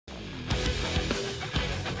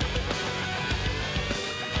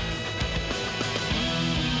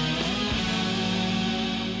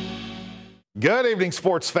Good evening,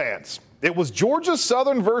 sports fans. It was Georgia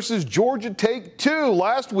Southern versus Georgia Take 2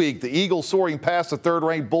 last week. The Eagles soaring past the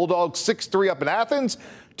third-ranked Bulldogs 6-3 up in Athens.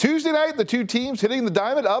 Tuesday night, the two teams hitting the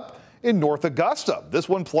diamond up in North Augusta. This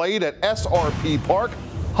one played at SRP Park,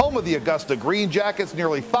 home of the Augusta Green Jackets.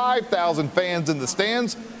 Nearly 5,000 fans in the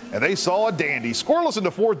stands, and they saw a dandy. Scoreless in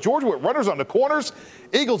the fourth, Georgia with runners on the corners.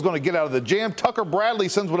 Eagles going to get out of the jam. Tucker Bradley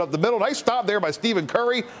sends one up the middle. Nice stop there by Stephen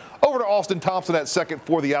Curry. Over to Austin Thompson at second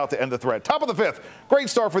for the out to end the threat. Top of the fifth, great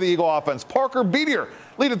start for the Eagle offense. Parker Beatier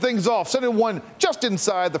leading things off, sending one just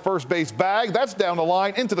inside the first base bag. That's down the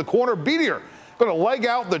line into the corner. Beatier going to leg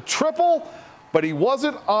out the triple, but he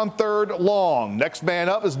wasn't on third long. Next man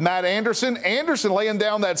up is Matt Anderson. Anderson laying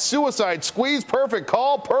down that suicide squeeze. Perfect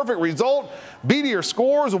call, perfect result. Beatier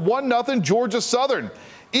scores 1-0 Georgia Southern.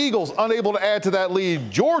 Eagles unable to add to that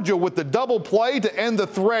lead. Georgia with the double play to end the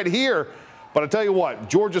threat here. But I tell you what,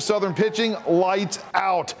 Georgia Southern pitching lights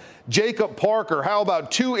out. Jacob Parker, how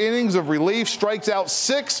about 2 innings of relief, strikes out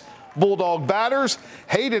 6 Bulldog batters.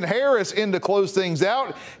 Hayden Harris in to close things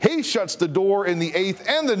out. He shuts the door in the 8th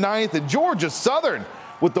and the 9th, and Georgia Southern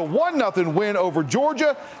with the 1-0 win over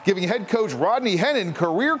Georgia, giving head coach Rodney Hennon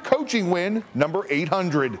career coaching win number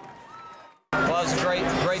 800. Well, it was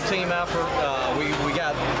a great team effort. We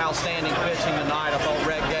got outstanding pitching tonight. I thought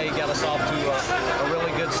Rhett Gay got us off to a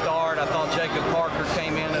really good start. I thought Jacob Parker